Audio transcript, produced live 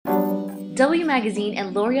W Magazine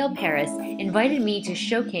and L'Oreal Paris invited me to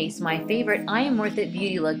showcase my favorite I Am Worth It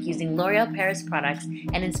beauty look using L'Oreal Paris products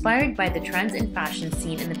and inspired by the trends and fashion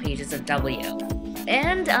seen in the pages of W.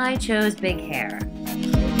 And I chose big hair.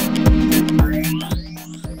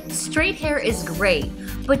 Straight hair is great,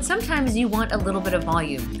 but sometimes you want a little bit of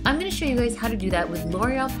volume. I'm going to show you guys how to do that with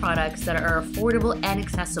L'Oreal products that are affordable and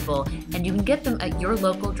accessible, and you can get them at your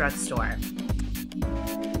local drugstore.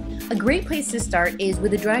 A great place to start is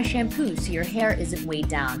with a dry shampoo so your hair isn't weighed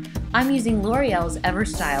down. I'm using L'Oreal's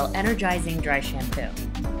Evertsyle Energizing Dry Shampoo.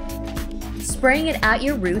 Spraying it at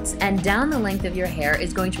your roots and down the length of your hair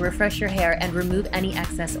is going to refresh your hair and remove any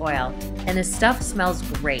excess oil. And the stuff smells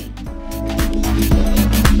great.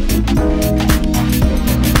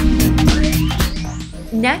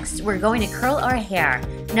 Next, we're going to curl our hair.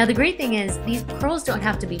 Now the great thing is, these curls don't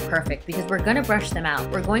have to be perfect because we're going to brush them out.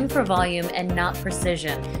 We're going for volume and not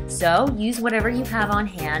precision. So use whatever you have on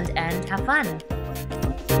hand and have fun.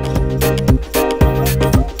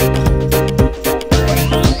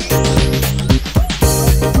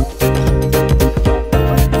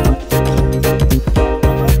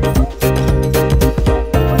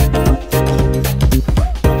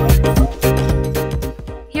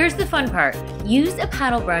 Here's the fun part. Use a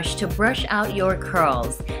paddle brush to brush out your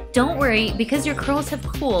curls. Don't worry, because your curls have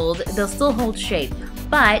cooled, they'll still hold shape,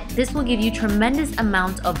 but this will give you tremendous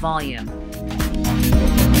amount of volume.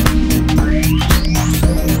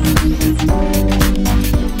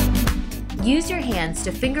 Use your hands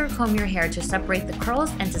to finger comb your hair to separate the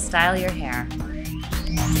curls and to style your hair.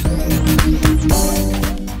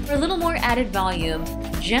 For a little more added volume,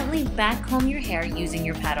 gently back comb your hair using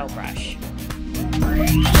your paddle brush.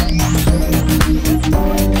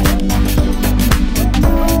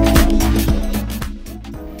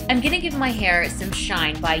 I'm going to give my hair some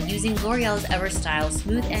shine by using L'Oreal's Everstyle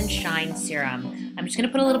Smooth and Shine Serum. I'm just going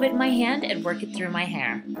to put a little bit in my hand and work it through my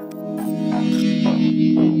hair.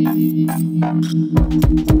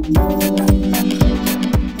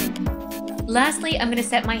 Lastly, I'm going to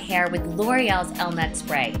set my hair with L'Oreal's Elnett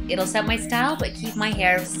spray. It'll set my style but keep my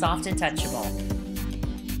hair soft and touchable.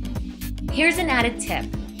 Here's an added tip.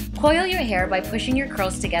 Coil your hair by pushing your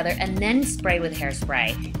curls together and then spray with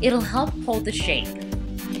hairspray. It'll help hold the shape.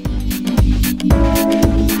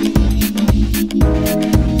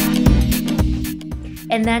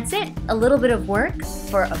 And that's it, a little bit of work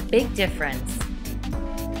for a big difference.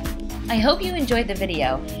 I hope you enjoyed the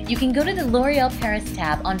video. You can go to the L'Oreal Paris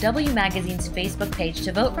tab on W Magazine's Facebook page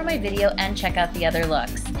to vote for my video and check out the other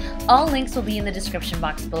looks. All links will be in the description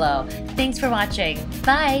box below. Thanks for watching.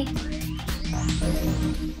 Bye!